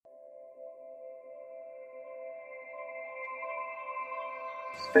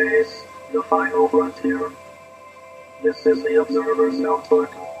Space, the final frontier. This is the Observer's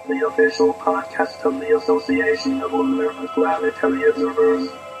Notebook, the official podcast of the Association of Lunar and Planetary Observers.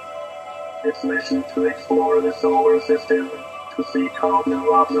 Its mission to explore the solar system, to seek out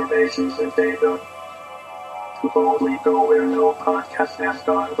new observations and data, to boldly go where no podcast has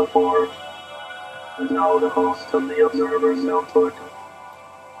gone before. And now the host of the Observer's Notebook,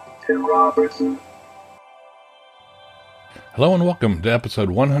 Tim Robertson. Hello and welcome to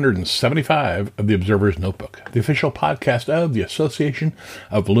episode 175 of the Observer's Notebook, the official podcast of the Association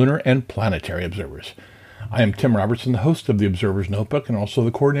of Lunar and Planetary Observers. I am Tim Robertson, the host of the Observer's Notebook and also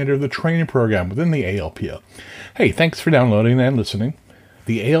the coordinator of the training program within the ALPO. Hey, thanks for downloading and listening.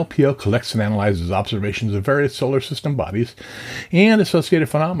 The ALPO collects and analyzes observations of various solar system bodies and associated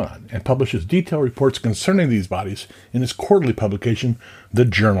phenomena and publishes detailed reports concerning these bodies in its quarterly publication, the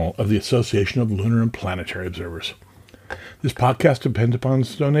Journal of the Association of Lunar and Planetary Observers. This podcast depends upon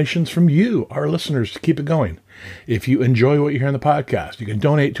donations from you, our listeners, to keep it going. If you enjoy what you hear in the podcast, you can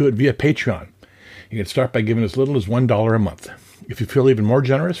donate to it via Patreon. You can start by giving as little as $1 a month. If you feel even more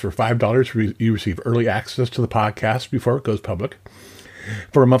generous, for $5, you receive early access to the podcast before it goes public.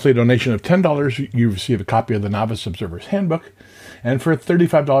 For a monthly donation of $10, you receive a copy of the Novice Observer's Handbook. And for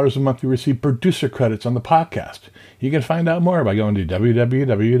 $35 a month, you receive producer credits on the podcast. You can find out more by going to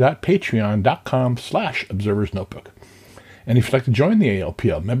www.patreon.com/observersnotebook. And if you'd like to join the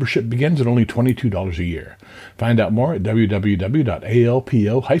ALPO, membership begins at only $22 a year. Find out more at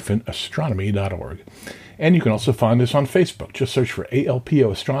www.alpo-astronomy.org. And you can also find us on Facebook. Just search for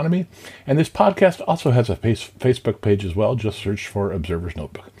ALPO Astronomy. And this podcast also has a Facebook page as well. Just search for Observer's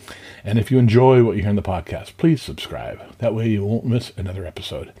Notebook. And if you enjoy what you hear in the podcast, please subscribe. That way you won't miss another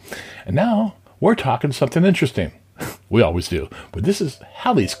episode. And now we're talking something interesting. We always do. But this is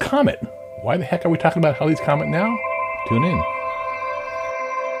Halley's Comet. Why the heck are we talking about Halley's Comet now? Tune in.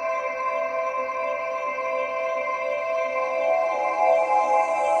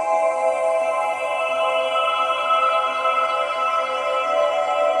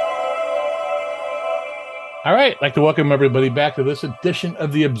 All right, I'd like to welcome everybody back to this edition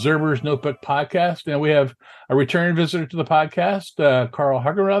of the Observer's Notebook podcast. And we have a return visitor to the podcast, Carl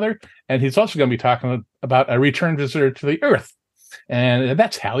Hagerrather, and he's also going to be talking about a return visitor to the Earth, and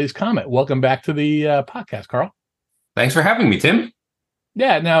that's Halley's Comet. Welcome back to the podcast, Carl. Thanks for having me, Tim.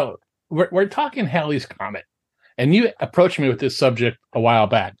 Yeah, now we're talking Halley's Comet, and you approached me with this subject a while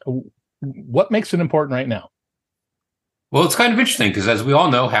back. What makes it important right now? Well, it's kind of interesting because, as we all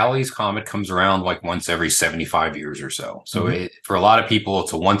know, Halley's Comet comes around like once every 75 years or so. So for a lot of people,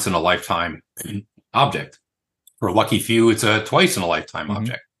 it's a once-in-a-lifetime object. For a lucky few, it's a twice-in-a-lifetime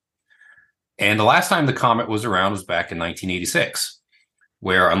object. And the last time the comet was around was back in 1986,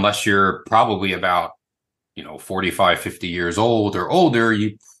 where unless you're probably about 45, 50 years old or older,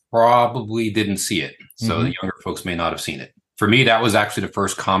 you probably didn't see it. So the younger folks may not have seen it. For me, that was actually the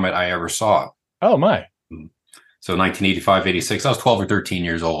first comet I ever saw. Oh, my. So 1985, 86, I was 12 or 13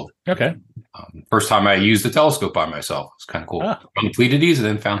 years old. Okay. First time I used the telescope by myself. It was kind of cool. Found the Pleiades and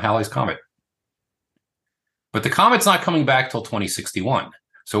then found Halley's Comet. But the comet's not coming back till 2061.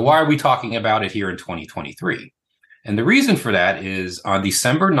 So why are we talking about it here in 2023? And the reason for that is on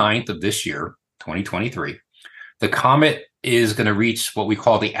December 9th of this year, 2023, the comet is going to reach what we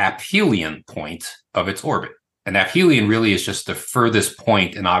call the aphelion point of its orbit. And aphelion really is just the furthest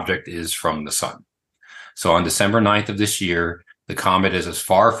point an object is from the sun. So on December 9th of this year, the comet is as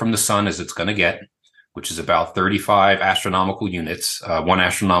far from the sun as it's going to get, which is about 35 astronomical units. 1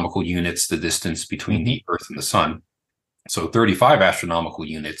 astronomical unit's the distance between the Earth and the sun. So 35 astronomical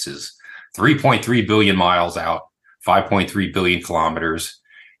units is 3.3 billion miles out, 5.3 billion kilometers.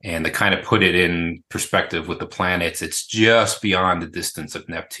 And to kind of put it in perspective with the planets, it's just beyond the distance of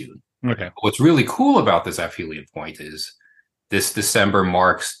Neptune. Okay. What's really cool about this aphelion point is this December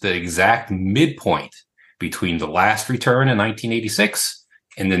marks the exact midpoint between the last return in 1986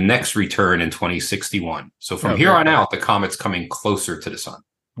 and the next return in 2061. So from here on out, the comet's coming closer to the sun.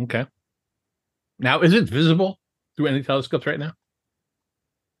 Okay. Now, is it visible through any telescopes right now?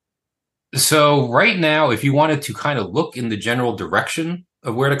 So right now, if you wanted to kind of look in the general direction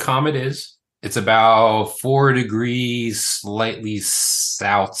of where the comet is, it's about 4 degrees slightly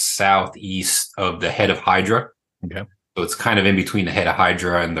southeast of the head of Hydra. Okay. So it's kind of in between the head of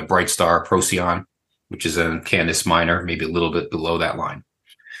Hydra and the bright star Procyon, which is in Canis Minor, maybe a little bit below that line.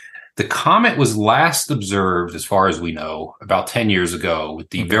 The comet was last observed, as far as we know, about 10 years ago with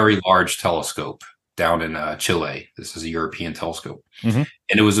the Very Large Telescope down in Chile. This is a European telescope. And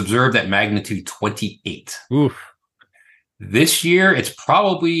it was observed at magnitude 28. Oof. This year, it's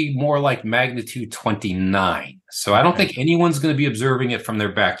probably more like magnitude 29. So I don't think anyone's going to be observing it from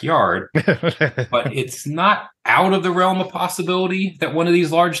their backyard, but it's not out of the realm of possibility that one of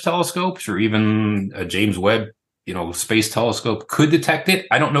these large telescopes or even a James Webb, space telescope could detect it.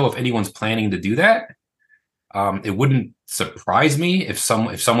 I don't know if anyone's planning to do that. It wouldn't surprise me if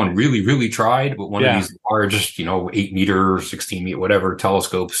someone really, really tried with one of these large, 8-meter, 16-meter, whatever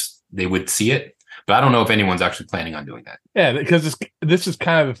telescopes, they would see it. But I don't know if anyone's actually planning on doing that. Yeah, because this is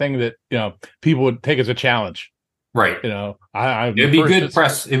kind of the thing that people would take as a challenge, right? It'd be good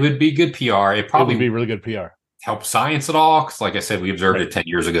press. It would be good PR. It probably would be really good PR. Help science at all? Because, like I said, we observed it 10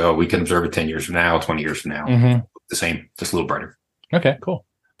 years ago. We can observe it 10 years from now, 20 years from now. Mm-hmm. The same, just a little brighter. Okay, cool.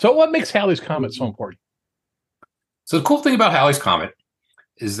 So, what makes Halley's Comet so important? So, the cool thing about Halley's Comet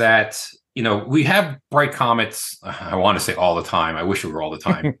is that we have bright comets, I want to say all the time. I wish it were all the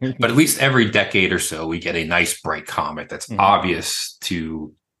time. But at least every decade or so, we get a nice bright comet that's obvious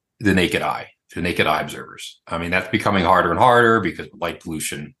to the naked eye observers. I mean, that's becoming harder and harder because of light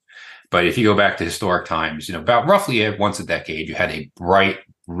pollution. But if you go back to historic times, about roughly once a decade, you had a bright,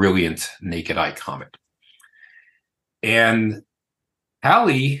 brilliant naked eye comet. And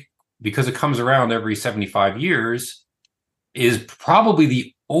Halley, because it comes around every 75 years, is probably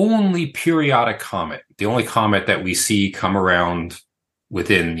the only periodic comet, the only comet that we see come around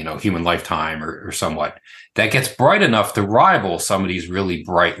within, human lifetime or somewhat, that gets bright enough to rival some of these really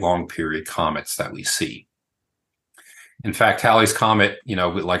bright long period comets that we see. In fact, Halley's Comet,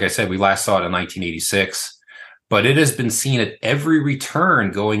 like I said, we last saw it in 1986, but it has been seen at every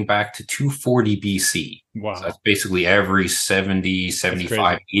return going back to 240 BC. Wow. So that's basically every 70,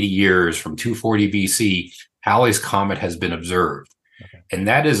 75, 80 years from 240 BC, Halley's Comet has been observed. Okay. And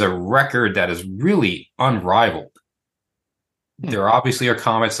that is a record that is really unrivaled. There obviously are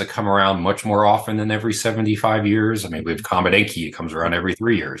comets that come around much more often than every 75 years. I mean, we have Comet Encke, it comes around every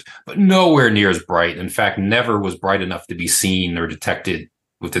 3 years, but nowhere near as bright. In fact, never was bright enough to be seen or detected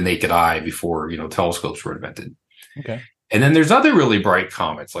with the naked eye before, telescopes were invented. Okay. And then there's other really bright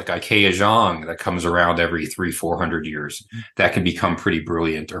comets like Ikeya-Zhang that comes around every 300-400 years. That can become pretty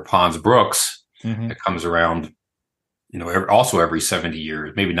brilliant. Or Pons-Brooks that comes around, also every 70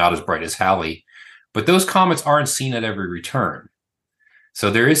 years, maybe not as bright as Halley, but those comets aren't seen at every return. So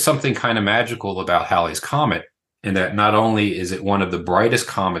there is something kind of magical about Halley's Comet in that not only is it one of the brightest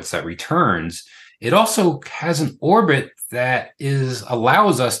comets that returns, it also has an orbit that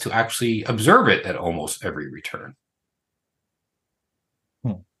allows us to actually observe it at almost every return.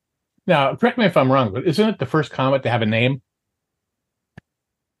 Now, correct me if I'm wrong, but isn't it the first comet to have a name?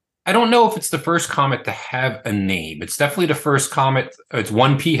 I don't know if it's the first comet to have a name. It's definitely the first comet. It's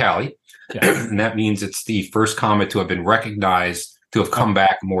 1P Halley. Yeah. And that means it's the first comet to have been recognized to have come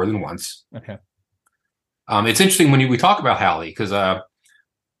back more than once. Okay. It's interesting when we talk about Halley because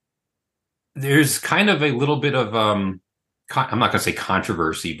there's kind of a little bit of, I'm not going to say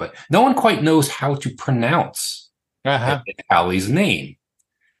controversy, but no one quite knows how to pronounce Halley's name.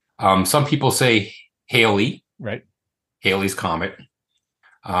 Some people say Halley. Right. Halley's Comet.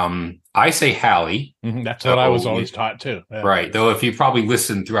 I say Halley. That's what I was always taught too. Yeah. Right. Though if you probably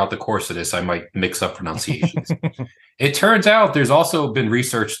listen throughout the course of this, I might mix up pronunciations. It turns out there's also been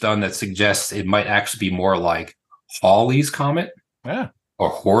research done that suggests it might actually be more like Halley's Comet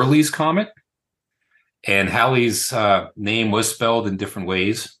or Horley's Comet. And Halley's name was spelled in different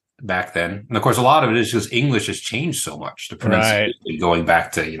ways back then. And of course, a lot of it is just English has changed so much. The pronunciation going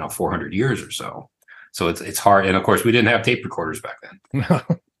back to 400 years or so. So it's hard. And of course, we didn't have tape recorders back then.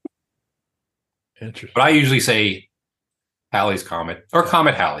 Interesting. But I usually say Halley's Comet or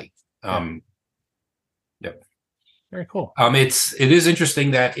Comet Halley. Yep. Very cool. It is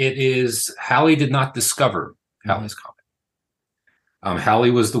interesting that Halley did not discover Halley's Comet.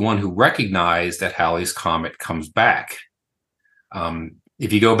 Halley was the one who recognized that Halley's Comet comes back.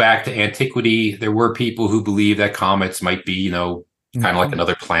 If you go back to antiquity, there were people who believed that comets might be, kind of like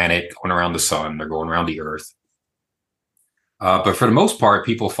another planet going around the sun or going around the earth. But for the most part,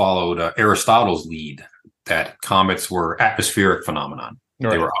 people followed Aristotle's lead that comets were atmospheric phenomenon.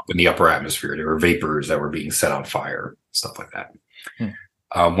 Right. They were up in the upper atmosphere. They were vapors that were being set on fire, stuff like that.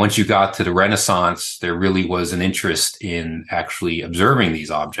 Once you got to the Renaissance, there really was an interest in actually observing these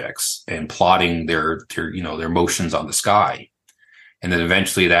objects and plotting their motions on the sky. And then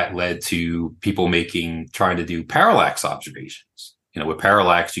eventually that led to people trying to do parallax observations. With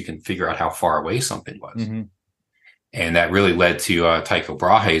parallax, you can figure out how far away something was. And that really led to Tycho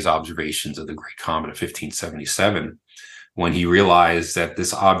Brahe's observations of the Great Comet of 1577, when he realized that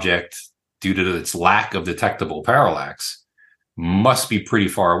this object, due to its lack of detectable parallax, must be pretty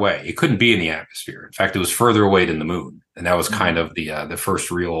far away. It couldn't be in the atmosphere. In fact, it was further away than the moon. And that was kind of the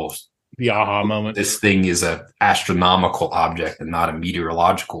first real The aha moment. This thing is an astronomical object and not a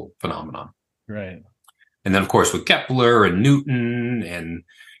meteorological phenomenon. Right. And then, of course, with Kepler and Newton and,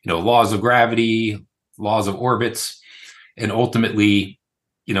 laws of gravity, laws of orbits, and ultimately,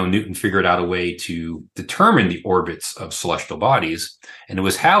 Newton figured out a way to determine the orbits of celestial bodies. And it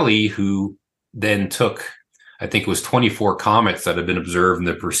was Halley who then took, I think it was 24 comets that had been observed in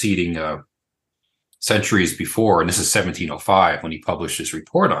the preceding centuries before. And this is 1705 when he published his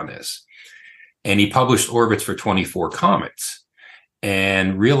report on this. And he published orbits for 24 comets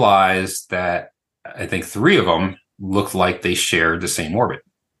and realized that I think 3 of them looked like they shared the same orbit.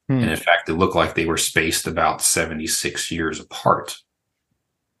 And in fact, it looked like they were spaced about 76 years apart.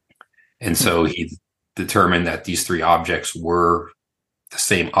 And so he determined that these 3 objects were the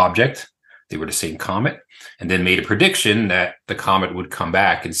same object. They were the same comet, and then made a prediction that the comet would come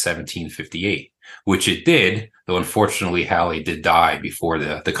back in 1758, which it did, though unfortunately Halley did die before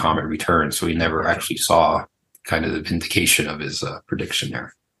the comet returned. So he never actually saw kind of the vindication of his prediction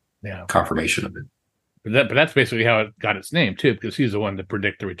there. Yeah. Confirmation of it. But that's basically how it got its name, too, because he's the one to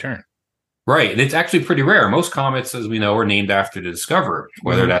predict the return. Right. And it's actually pretty rare. Most comets, as we know, are named after the discoverer,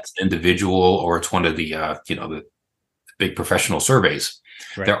 whether that's an individual or it's one of the, the big professional surveys.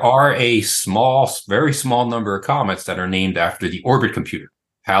 Right. There are a very small number of comets that are named after the orbit computer.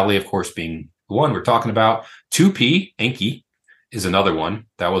 Halley, of course, being the one we're talking about. 2P, Encke, is another one.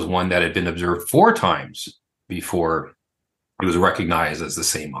 That was one that had been observed 4 times before it was recognized as the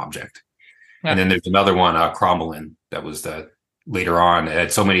same object. And then there's another one, Crommelin, that was later on. It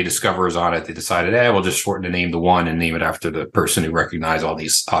had so many discoverers on it, they decided, we'll just shorten the name to one and name it after the person who recognized all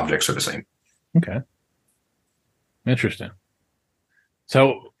these objects are the same. Okay. Interesting.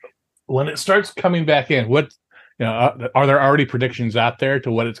 So when it starts coming back in, what, are there already predictions out there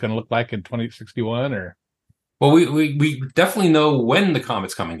to what it's going to look like in 2061 or? Well, we definitely know when the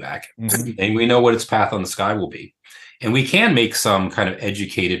comet's coming back, and we know what its path on the sky will be. And we can make some kind of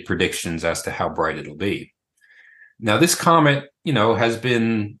educated predictions as to how bright it'll be. Now, this comet, has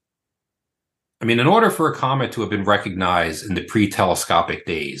been, in order for a comet to have been recognized in the pre-telescopic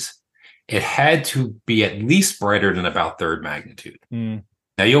days, it had to be at least brighter than about 3rd magnitude.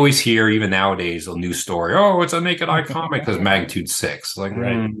 Now, you always hear, even nowadays, a news story, it's a naked eye comet because magnitude 6. Like,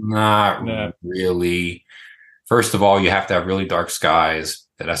 not really. First of all, you have to have really dark skies.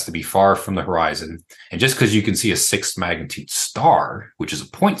 That has to be far from the horizon. And just because you can see a 6th magnitude star, which is a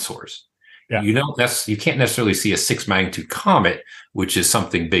point source, you can't necessarily see a 6th magnitude comet, which is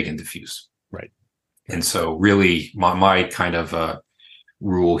something big and diffuse. Right. And so really my kind of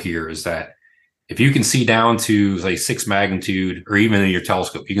rule here is that if you can see down to say 6th magnitude, or even in your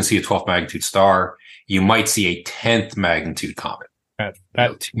telescope, you can see a 12th magnitude star, you might see a 10th magnitude comet.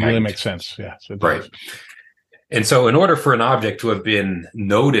 That really makes sense. Yeah. So right. And so in order for an object to have been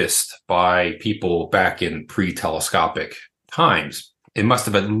noticed by people back in pre-telescopic times, it must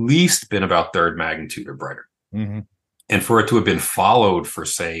have at least been about 3rd magnitude or brighter. And for it to have been followed for,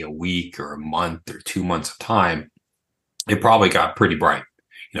 say, a week or a month or 2 months of time, it probably got pretty bright.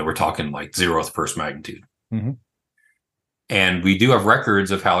 We're talking like 0th first magnitude. And we do have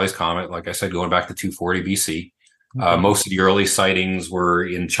records of Halley's Comet, like I said, going back to 240 BC. Most of the early sightings were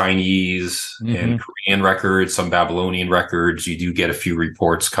in Chinese and Korean records, some Babylonian records. You do get a few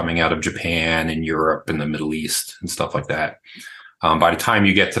reports coming out of Japan and Europe and the Middle East and stuff like that. By the time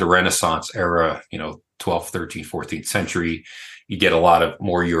you get to the Renaissance era, 12th, 13th, 14th century, you get a lot of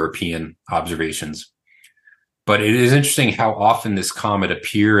more European observations. But it is interesting how often this comet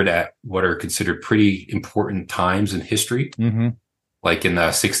appeared at what are considered pretty important times in history. Like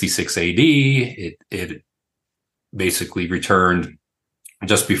in 66 AD, it basically returned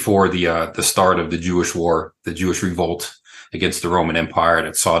just before the start of the Jewish War, the Jewish revolt against the Roman Empire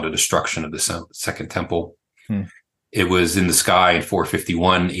that saw the destruction of the Second Temple. It was in the sky in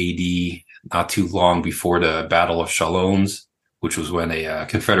 451 AD, not too long before the Battle of Chalons, which was when a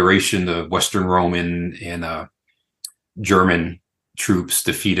confederation of Western Roman and German troops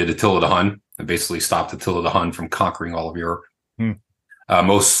defeated Attila the Hun and basically stopped Attila the Hun from conquering all of Europe.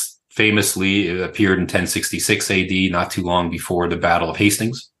 Most famously, it appeared in 1066 AD, not too long before the Battle of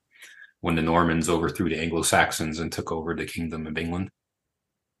Hastings, when the Normans overthrew the Anglo-Saxons and took over the Kingdom of England.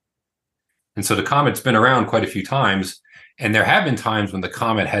 And so the comet's been around quite a few times, and there have been times when the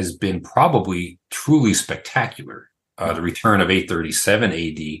comet has been probably truly spectacular. The return of 837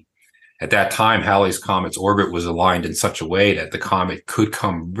 AD, at that time, Halley's Comet's orbit was aligned in such a way that the comet could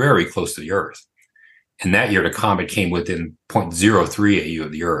come very close to the Earth. And that year, the comet came within 0.03 AU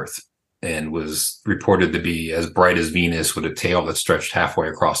of the Earth and was reported to be as bright as Venus with a tail that stretched halfway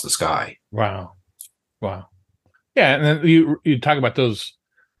across the sky. Wow. Yeah, and then you talk about those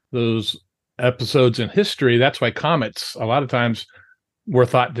those episodes in history. That's why comets a lot of times were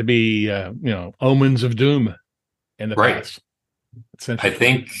thought to be, omens of doom in the past. I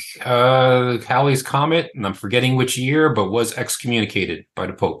think Halley's Comet, and I'm forgetting which year, but was excommunicated by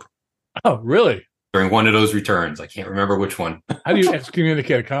the Pope. Oh, really? During one of those returns. I can't remember which one. How do you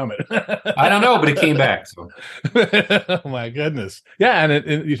excommunicate a comet? I don't know, but it came back. So. Oh, my goodness. Yeah,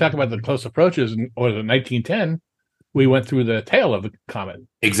 and you talk about the close approaches, and was it 1910? We went through the tail of the comet.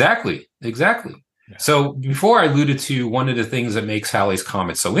 Exactly. Yeah. So before I alluded to one of the things that makes Halley's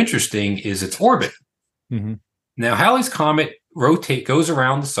Comet so interesting is its orbit. Mm-hmm. Now, Halley's Comet goes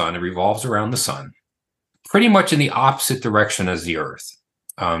around the sun. It revolves around the sun pretty much in the opposite direction as the Earth.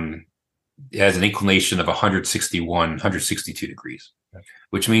 It has an inclination of 162 degrees,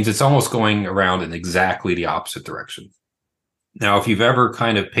 which means it's almost going around in exactly the opposite direction. Now, if you've ever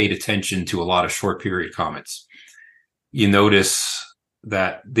kind of paid attention to a lot of short period comets, you notice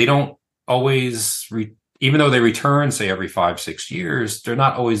that they don't always, even though they return, say, every 5-6 years, they're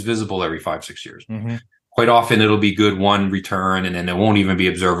not always visible every 5-6 years. Mm-hmm. Quite often it'll be good one return, and then it won't even be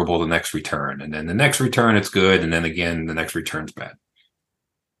observable the next return. And then the next return, it's good. And then again, the next return's bad.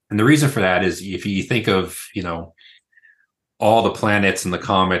 And the reason for that is if you think of, all the planets and the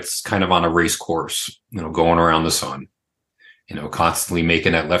comets kind of on a race course, going around the sun, constantly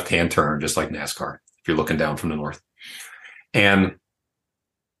making that left-hand turn, just like NASCAR, if you're looking down from the north. And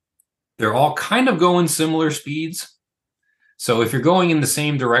they're all kind of going similar speeds. So if you're going in the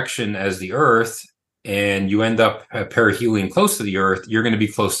same direction as the Earth and you end up at perihelion close to the Earth, you're going to be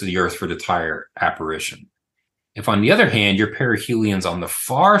close to the Earth for the entire apparition. If, on the other hand, your perihelion's on the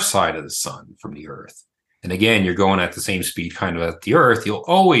far side of the sun from the Earth, and again, you're going at the same speed kind of at the Earth, you'll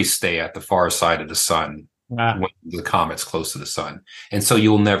always stay at the far side of the sun when the comet's close to the sun. And so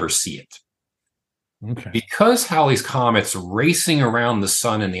you'll never see it. Okay. Because Halley's Comet's racing around the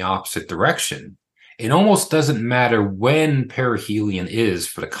sun in the opposite direction, it almost doesn't matter when perihelion is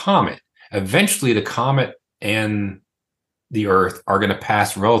for the comet. Eventually, the comet and the Earth are going to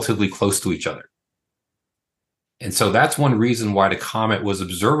pass relatively close to each other. And so that's one reason why the comet was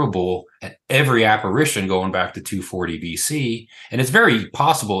observable at every apparition going back to 240 BC. And it's very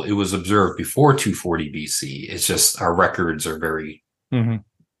possible it was observed before 240 BC. It's just our records are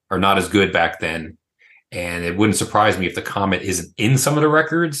are not as good back then. And it wouldn't surprise me if the comet isn't in some of the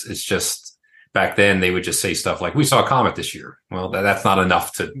records. It's just back then they would just say stuff like, we saw a comet this year. Well, that's not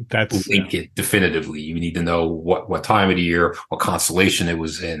enough to link it definitively. You need to know what time of the year, what constellation it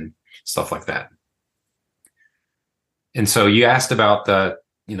was in, stuff like that. And so you asked about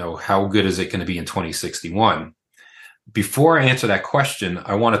how good is it going to be in 2061? Before I answer that question,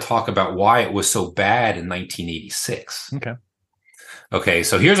 I want to talk about why it was so bad in 1986. Okay,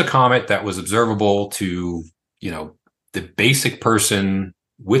 so here's a comet that was observable to, the basic person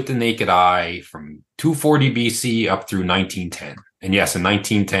with the naked eye from 240 BC up through 1910. And yes, in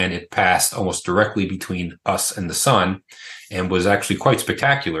 1910, it passed almost directly between us and the sun and was actually quite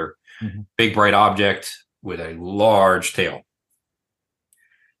spectacular. Mm-hmm. Big, bright object with a large tail.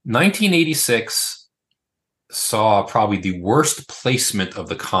 1986 saw probably the worst placement of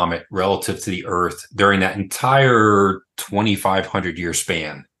the comet relative to the Earth during that entire 2,500 year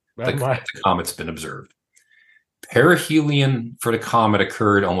span the comet's been observed. Perihelion for the comet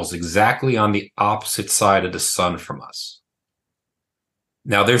occurred almost exactly on the opposite side of the sun from us.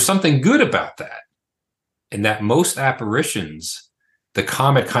 Now, there's something good about that, in that most apparitions, the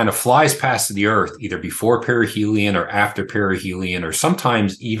comet kind of flies past the Earth either before perihelion or after perihelion, or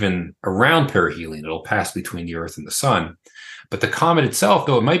sometimes even around perihelion. It'll pass between the Earth and the sun. But the comet itself,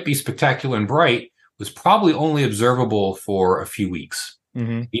 though it might be spectacular and bright, was probably only observable for a few weeks.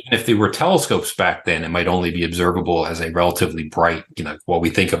 Mm-hmm. Even if there were telescopes back then, it might only be observable as a relatively bright, what we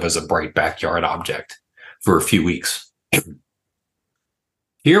think of as a bright backyard object for a few weeks.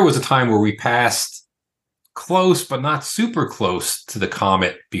 Here was a time where we passed close, but not super close to the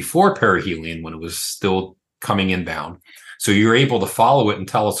comet before perihelion when it was still coming inbound. So you're able to follow it in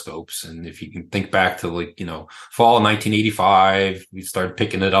telescopes. And if you can think back to fall of 1985, we started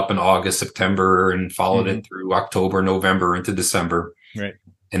picking it up in August, September, and followed it through October, November into December. Right.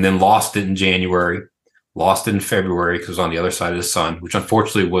 And then lost it in January, lost it in February because it was on the other side of the sun, which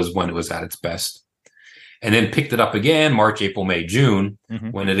unfortunately was when it was at its best. And then picked it up again, March, April, May, June,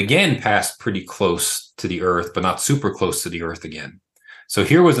 when it again passed pretty close to the Earth, but not super close to the Earth again. So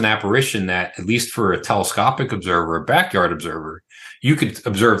here was an apparition that, at least for a telescopic observer, a backyard observer, you could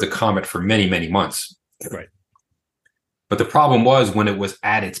observe the comet for many, many months. Right. But the problem was when it was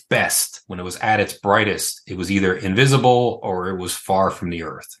at its best, when it was at its brightest, it was either invisible or it was far from the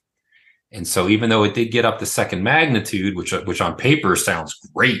Earth. And so even though it did get up to second magnitude, which on paper sounds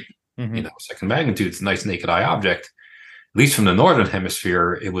great, second magnitude, it's a nice naked eye object, at least from the northern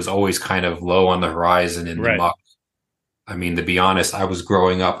hemisphere, it was always kind of low on the horizon in the muck. I mean, to be honest, I was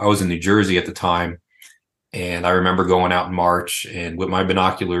growing up, I was in New Jersey at the time, and I remember going out in March and with my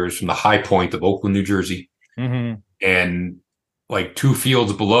binoculars from the high point of Oakland, New Jersey, and like 2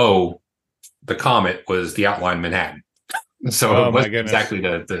 fields below the comet was the outline of Manhattan. So it wasn't exactly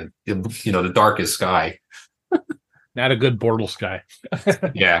the darkest sky. Not a good Bortle sky.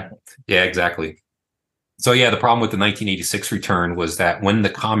 Yeah, exactly. So yeah, the problem with the 1986 return was that when the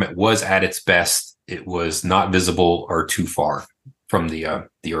comet was at its best, it was not visible or too far from the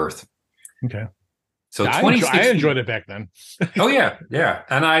Earth. Okay. So I enjoyed it back then. Oh yeah.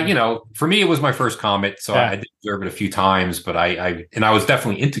 And for me, it was my first comet, so I did observe it a few times. But I was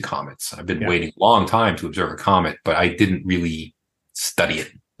definitely into comets. I've been waiting a long time to observe a comet, but I didn't really study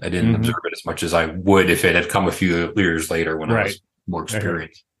it. I didn't observe it as much as I would if it had come a few years later when I was more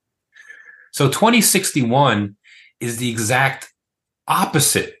experienced. So 2061 is the exact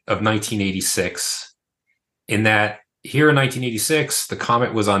opposite of 1986 in that here in 1986, the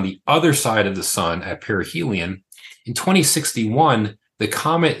comet was on the other side of the sun at perihelion. In 2061, the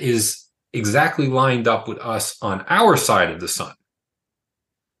comet is exactly lined up with us on our side of the sun.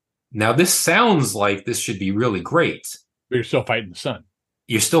 Now, this sounds like this should be really great. But you're still fighting the sun.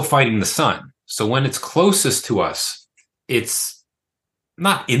 You're still fighting the sun. So when it's closest to us, it's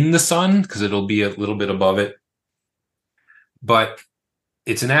not in the sun because it'll be a little bit above it. But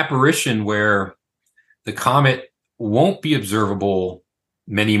it's an apparition where the comet won't be observable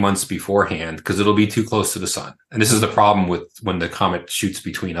many months beforehand because it'll be too close to the sun. And this is the problem with when the comet shoots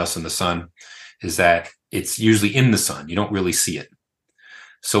between us and the sun, is that it's usually in the sun. You don't really see it.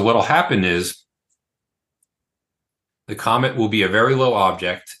 So what'll happen is the comet will be a very low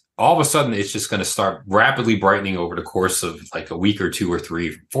object. All of a sudden, it's just going to start rapidly brightening over the course of like a week or 2 or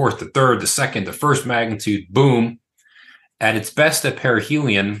 3, from fourth to third, to second, to first magnitude, boom. At its best at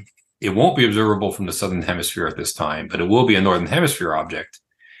perihelion, it won't be observable from the southern hemisphere at this time, but it will be a northern hemisphere object.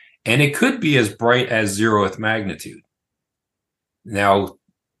 And it could be as bright as 0th magnitude. Now,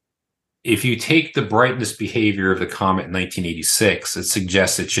 if you take the brightness behavior of the comet in 1986, it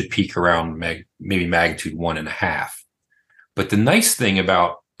suggests it should peak around maybe magnitude 1.5. But the nice thing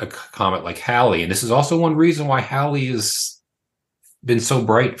about a comet like Halley, and this is also one reason why Halley has been so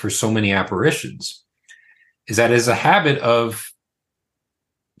bright for so many apparitions, is that it has a habit of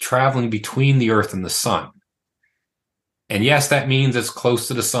traveling between the Earth and the sun. And yes, that means it's close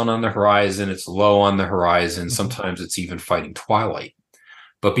to the sun on the horizon, it's low on the horizon, sometimes it's even fighting twilight.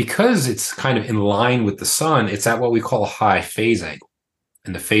 But because it's kind of in line with the sun, it's at what we call a high phase angle.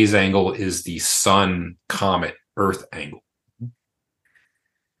 And the phase angle is the sun-comet-Earth angle.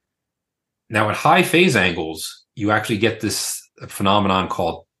 Now, at high phase angles, you actually get this phenomenon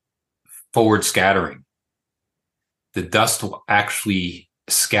called forward scattering. The dust will actually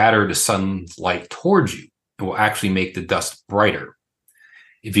scatter the sunlight towards you and will actually make the dust brighter.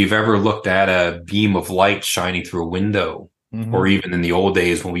 If you've ever looked at a beam of light shining through a window, or even in the old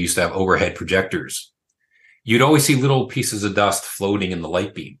days when we used to have overhead projectors, you'd always see little pieces of dust floating in the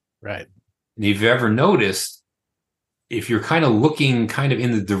light beam. Right. And if you've ever noticed, if you're kind of looking kind of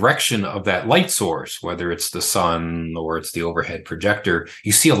in the direction of that light source, whether it's the sun or it's the overhead projector,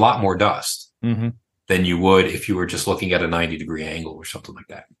 you see a lot more dust than you would if you were just looking at a 90-degree angle or something like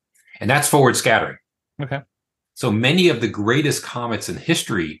that. And that's forward scattering. Okay. So many of the greatest comets in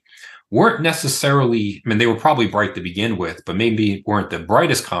history weren't necessarily, I mean, they were probably bright to begin with, but maybe weren't the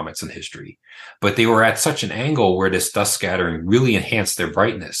brightest comets in history. But they were at such an angle where this dust scattering really enhanced their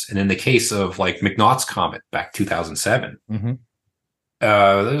brightness. And in the case of like McNaught's comet back 2007, there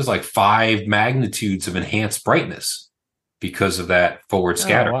was like 5 magnitudes of enhanced brightness because of that forward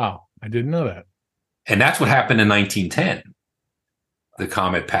scatter. Oh, wow. I didn't know that. And that's what happened in 1910. The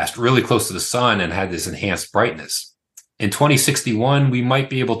comet passed really close to the sun and had this enhanced brightness. In 2061, we might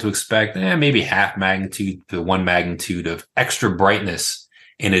be able to expect maybe half magnitude to 1 magnitude of extra brightness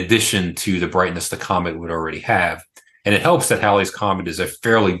in addition to the brightness the comet would already have. And it helps that Halley's Comet is a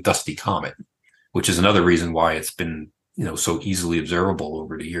fairly dusty comet, which is another reason why it's been, so easily observable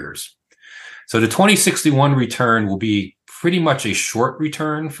over the years. So the 2061 return will be pretty much a short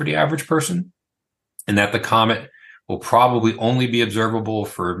return for the average person, and that the comet will probably only be observable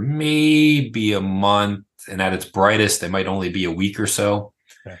for maybe a month, and at its brightest, it might only be a week or so.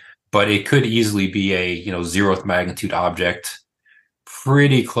 Okay. But it could easily be a 0th magnitude object,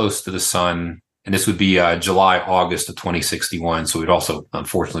 pretty close to the sun. And this would be July, August of 2061. So we'd also,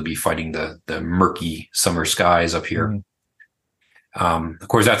 unfortunately, be fighting the murky summer skies up here. Of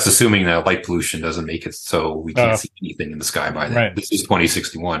course, that's assuming that light pollution doesn't make it so we can't see anything in the sky by then. Right. This is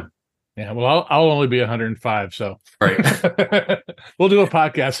 2061. Yeah, well, I'll only be 105, so right. We'll do a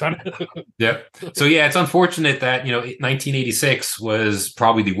podcast on it. Yep. So yeah, it's unfortunate that 1986 was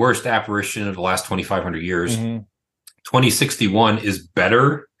probably the worst apparition of the last 2,500 years. 2061 is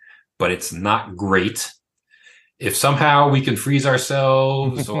better, but it's not great. If somehow we can freeze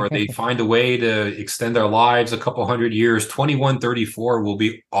ourselves, or they find a way to extend our lives a couple hundred years, 2134 will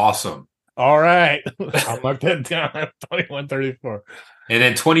be awesome. All right, I'll mark that down. 2134. And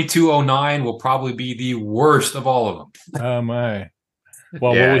then 2209 will probably be the worst of all of them. Oh my!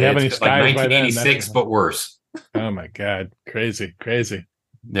 Well, will we have any skies like 1986, but worse. Oh my God! Crazy.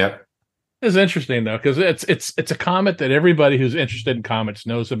 Yep. It's interesting though, because it's a comet that everybody who's interested in comets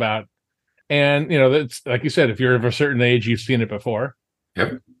knows about, and that's like you said. If you're of a certain age, you've seen it before.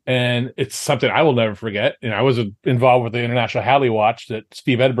 Yep. And it's something I will never forget. I was involved with the International Halley Watch that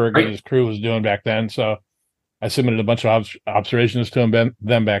Steve Edberg and his crew was doing back then, so I submitted a bunch of observations to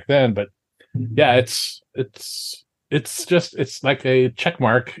them back then. But yeah, it's like a check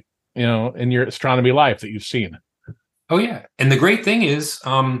mark, in your astronomy life that you've seen. Oh yeah, and the great thing is,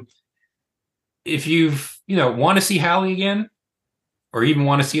 if you've want to see Halley again, or even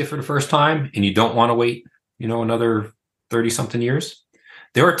want to see it for the first time, and you don't want to wait, another 30-something years,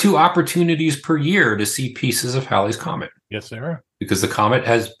 there are 2 opportunities per year to see pieces of Halley's Comet. Yes, there are, because the comet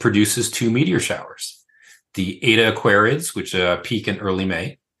produces 2 meteor showers. The Eta Aquarids, which peak in early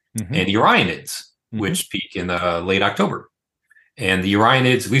May, and the Orionids, which peak in late October. And the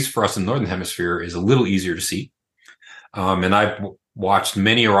Orionids, at least for us in the Northern Hemisphere, is a little easier to see. And I've watched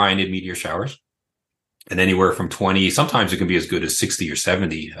many Orionid meteor showers, and anywhere from 20, sometimes it can be as good as 60 or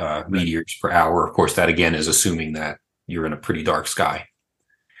 70 meteors per hour. Of course, that again is assuming that you're in a pretty dark sky.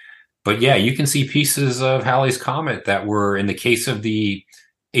 But yeah, you can see pieces of Halley's Comet that were, in the case of the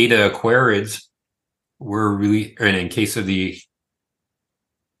Eta Aquarids, were really, and in case of the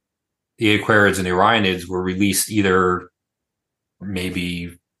Aquarids and the Orionids, were released either maybe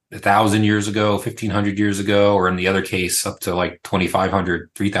 1,000 years ago, 1,500 years ago, or in the other case, up to like 2,500,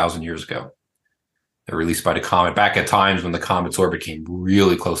 3,000 years ago. They're released by the comet back at times when the comet's orbit came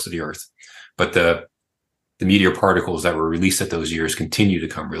really close to the Earth. But the meteor particles that were released at those years continue to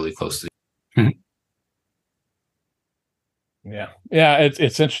come really close to the Earth. Yeah, it's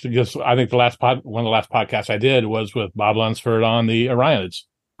interesting because I think one of the last podcasts I did was with Bob Lunsford on the Orionids,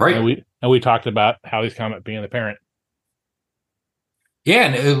 right? And we talked about Halley's Comet being the parent. Yeah,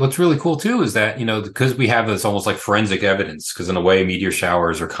 and what's really cool too is that because we have this almost like forensic evidence, because in a way, meteor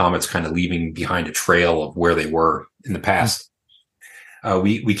showers or comets kind of leaving behind a trail of where they were in the past.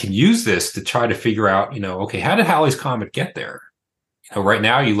 We can use this to try to figure out, okay, how did Halley's Comet get there? Right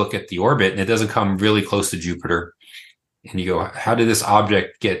now you look at the orbit and it doesn't come really close to Jupiter. And you go, how did this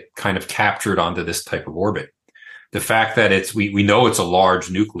object get kind of captured onto this type of orbit? The fact that we know it's a large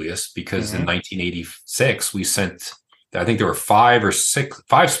nucleus because in 1986, we sent, I think there were 5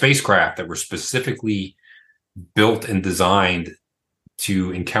 spacecraft that were specifically built and designed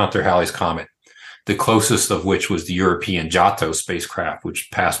to encounter Halley's Comet. The closest of which was the European Giotto spacecraft, which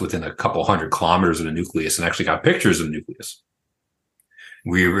passed within a couple 100 kilometers of the nucleus and actually got pictures of the nucleus.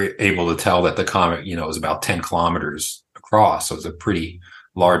 We were able to tell that the comet, is about 10 kilometers across. So it's a pretty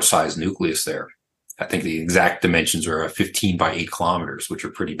large size nucleus there. I think the exact dimensions are 15 by 8 kilometers, which are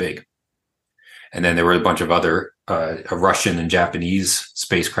pretty big. And then there were a bunch of other a Russian and Japanese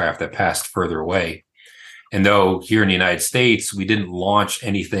spacecraft that passed further away. And though here in the United States, we didn't launch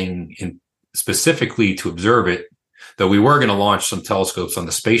anything specifically to observe it, though we were going to launch some telescopes on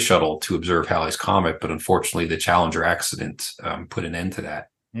the space shuttle to observe Halley's Comet, but unfortunately the Challenger accident put an end to that.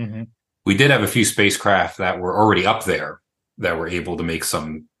 We did have a few spacecraft that were already up there that were able to make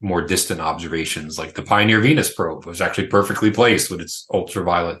some more distant observations, like the Pioneer Venus probe was actually perfectly placed with its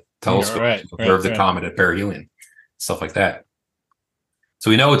ultraviolet telescope to observe the comet at perihelion, stuff like that. So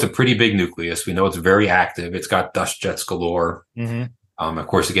we know it's a pretty big nucleus. We know it's very active. It's got dust jets galore. Of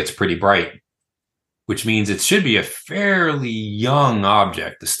course, it gets pretty bright, which means it should be a fairly young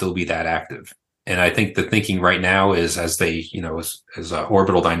object to still be that active. And I think the thinking right now is as they, as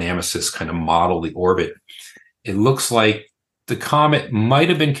orbital dynamicists kind of model the orbit, it looks like the comet might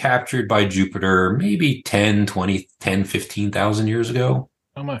have been captured by Jupiter maybe 10, 15,000 years ago.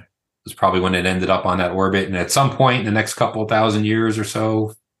 Oh my. Was probably when it ended up on that orbit. And at some point in the next couple of thousand years or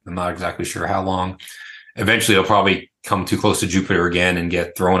so, I'm not exactly sure how long, eventually it'll probably come too close to Jupiter again and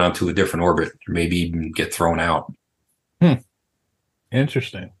get thrown onto a different orbit, or maybe even get thrown out.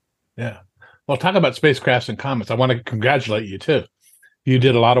 Interesting. Yeah. Well, talk about spacecrafts and comets. I want to congratulate you too. You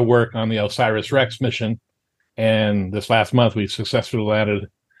did a lot of work on the OSIRIS-REx mission, And this last month, we successfully landed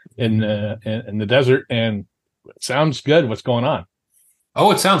in the desert, and it sounds good. What's going on? Oh,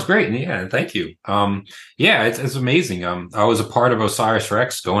 it sounds great. Yeah, thank you. Yeah, it's amazing. I was a part of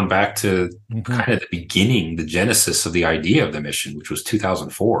OSIRIS-REx going back to kind of the beginning, the genesis of the idea of the mission, which was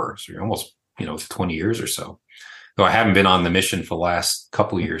 2004. So you're almost, 20 years or so. Though I haven't been on the mission for the last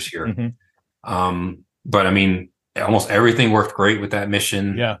couple of years here. But I mean, almost everything worked great with that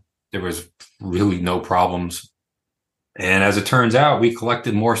mission. Yeah. There was really no problems. And as it turns out, we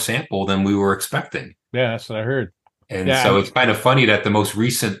collected more sample than we were expecting. Yeah, that's what I heard. And so it's kind of funny that the most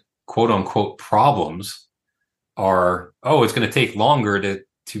recent quote unquote problems are, it's going to take longer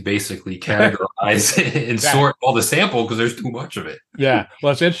to basically categorize and sort all the sample because there's too much of it. Yeah.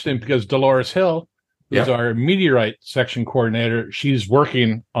 Well, it's interesting because Dolores Hill, who's our meteorite section coordinator, she's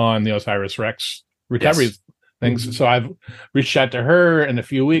working on the OSIRIS-REx recovery things. So I've reached out to her in a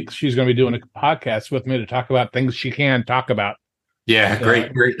few weeks. She's going to be doing a podcast with me to talk about things she can talk about. Yeah,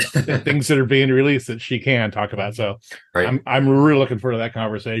 great. Things that are being released that she can talk about. So I'm really looking forward to that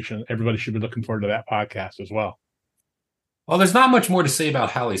conversation. Everybody should be looking forward to that podcast as well. Well, there's not much more to say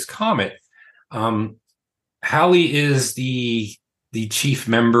about Halley's Comet. Halley is the chief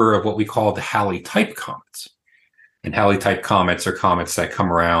member of what we call the Halley-type comets. And Halley-type comets are comets that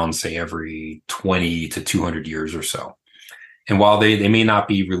come around, say, every 20 to 200 years or so. And while they may not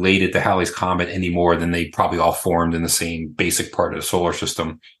be related to Halley's Comet any more than they probably all formed in the same basic part of the solar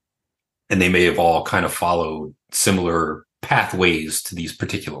system, and they may have all kind of followed similar pathways to these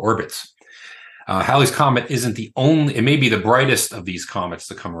particular orbits. Halley's Comet isn't the only, it may be the brightest of these comets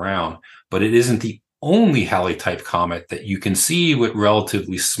to come around, but it isn't the only Halley-type comet that you can see with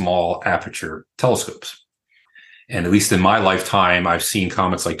relatively small aperture telescopes. And at least in my lifetime, I've seen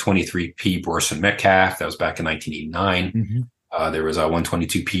comets like 23P Borisson-Metcalf. That was back in 1989. There was a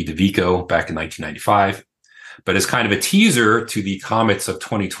 122P de Vico back in 1995. But as kind of a teaser to the Comets of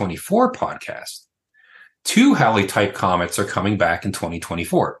 2024 podcast, 2 Halley-type comets are coming back in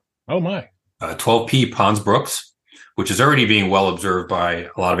 2024. Oh, my. 12P Pons-Brooks, which is already being well observed by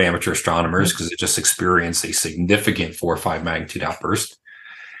a lot of amateur astronomers because it just experienced a significant 4 or 5 magnitude outburst.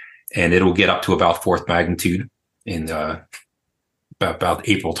 And it'll get up to about 4th magnitude in about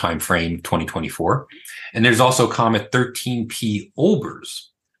April timeframe 2024. And there's also Comet 13P Olbers,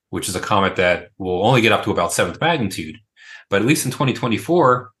 which is a comet that will only get up to about 7th magnitude. But at least in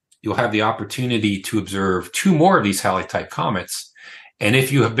 2024, you'll have the opportunity to observe 2 more of these Halley-type comets. And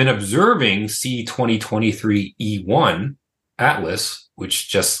if you have been observing C2023E1 Atlas, which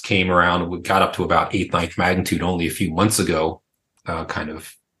just came around, got up to about 8th, 9th magnitude only a few months ago, kind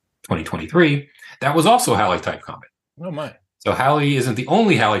of 2023, that was also a Halley-type comet. Oh, my. So Halley isn't the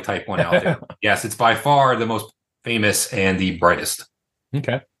only Halley-type one out there. Yes, it's by far the most famous and the brightest.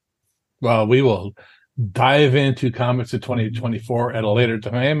 Okay. Well, we will dive into Comets of 2024 at a later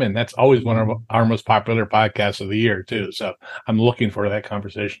time, and that's always one of our most popular podcasts of the year, too. So I'm looking forward to that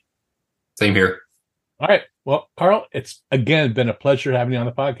conversation. Same here. All right. Well, Carl, it's, again, been a pleasure having you on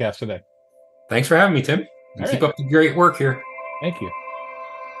the podcast today. Thanks for having me, Tim. Keep up the great work here. Thank you.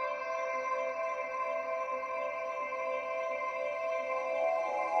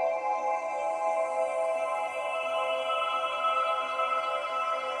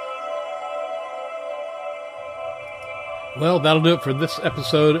 Well, that'll do it for this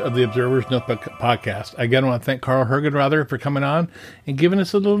episode of the Observer's Notebook podcast. Again, I want to thank Carl Hergenrother for coming on and giving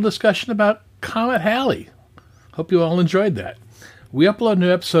us a little discussion about Comet Halley. Hope you all enjoyed that. We upload a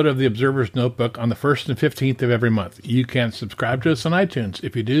new episode of the Observer's Notebook on the 1st and 15th of every month. You can subscribe to us on iTunes.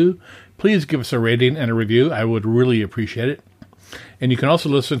 If you do, please give us a rating and a review. I would really appreciate it. And you can also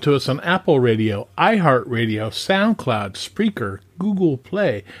listen to us on Apple Radio, iHeartRadio, SoundCloud, Spreaker, Google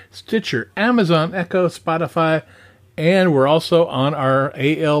Play, Stitcher, Amazon Echo, Spotify, and we're also on our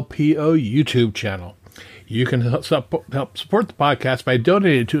ALPO YouTube channel. You can help support the podcast by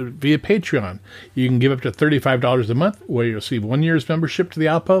donating to it via Patreon. You can give up to $35 a month, where you'll receive 1 year's membership to the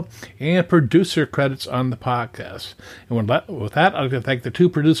Alpo and producer credits on the podcast. And with that, I'd like to thank the 2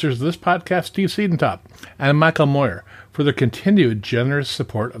 producers of this podcast, Steve Siedentop and Michael Moyer, for their continued generous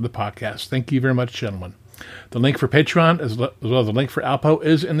support of the podcast. Thank you very much, gentlemen. The link for Patreon, as well as the link for Alpo,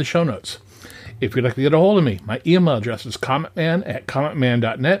 is in the show notes. If you'd like to get a hold of me, my email address is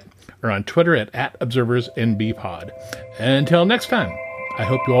cometman@cometman.net or on Twitter at @observersnbpod. Until next time, I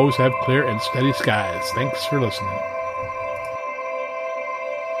hope you always have clear and steady skies. Thanks for listening.